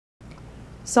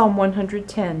Psalm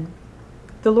 110.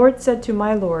 The Lord said to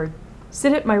my Lord,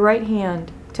 "Sit at my right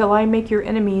hand, till I make your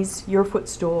enemies your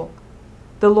footstool."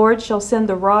 The Lord shall send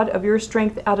the rod of your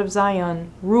strength out of Zion,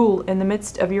 rule in the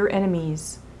midst of your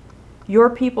enemies.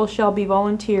 Your people shall be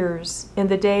volunteers in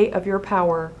the day of your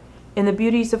power, in the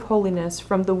beauties of holiness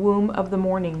from the womb of the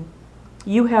morning.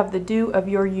 You have the dew of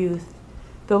your youth.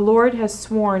 The Lord has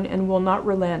sworn and will not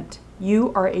relent.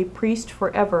 You are a priest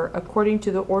forever, according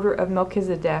to the order of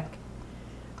Melchizedek.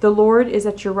 The Lord is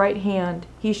at your right hand.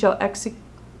 He shall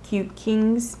execute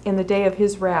kings in the day of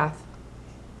his wrath.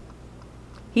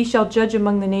 He shall judge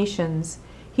among the nations.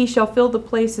 He shall fill the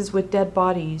places with dead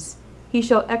bodies. He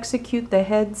shall execute the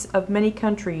heads of many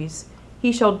countries.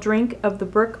 He shall drink of the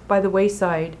brook by the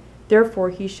wayside. Therefore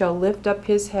he shall lift up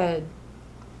his head.